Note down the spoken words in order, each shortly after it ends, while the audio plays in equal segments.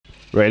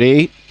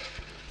Ready.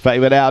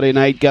 Favourite out in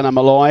 8, Gunner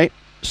Malloy.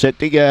 Set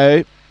to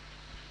go.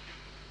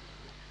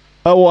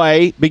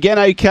 Away. Begin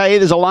okay.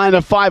 There's a line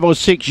of 5 or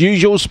 6.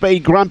 Usual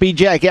speed. Grumpy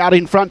Jack out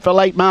in front for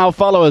late male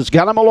followers.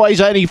 Gunner Malloy's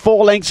only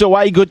 4 lengths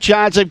away. Good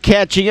chance of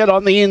catching it.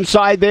 On the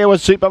inside there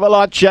was Super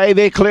Veloce.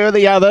 They're clear of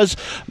the others.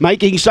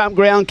 Making some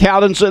ground.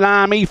 Cowden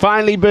Tsunami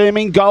finally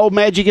booming. Gold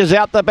Magic is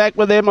out the back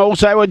with them.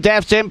 Also with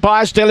Daft's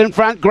Empire still in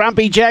front.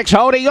 Grumpy Jack's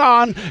holding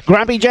on.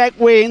 Grumpy Jack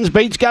wins.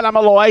 Beats Gunner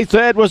Malloy.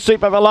 Third was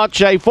Super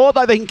Veloce. Fourth,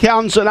 I think,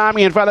 Cowden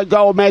Tsunami in front of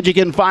Gold Magic,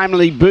 and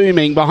finally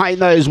booming.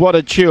 Behind those, What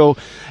a Chill.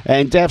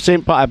 And Daft's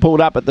Empire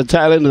pulled up at the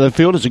tail end of the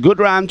field. It's a good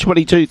run,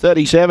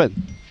 22.37.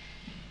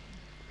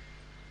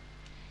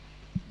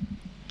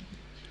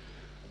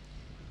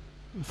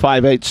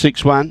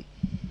 $5,861.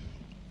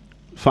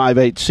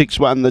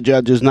 5,861, the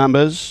judges'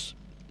 numbers.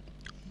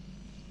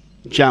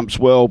 Jumps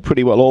well,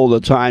 pretty well all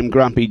the time,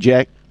 Grumpy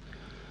Jack.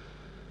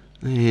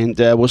 And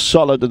was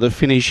solid to the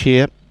finish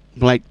here.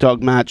 Black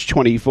Dog March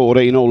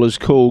 2014, all is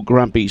cool,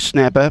 Grumpy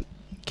Snapper.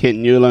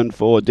 Ken Newland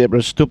for Deborah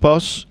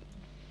Stupos.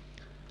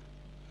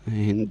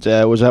 And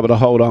was able to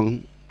hold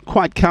on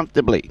quite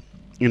comfortably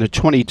in a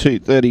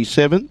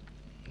 22.37.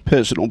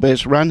 Personal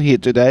best run here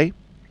today.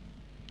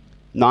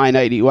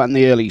 9.81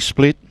 the early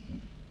split.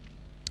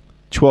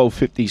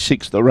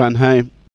 12.56 the run home.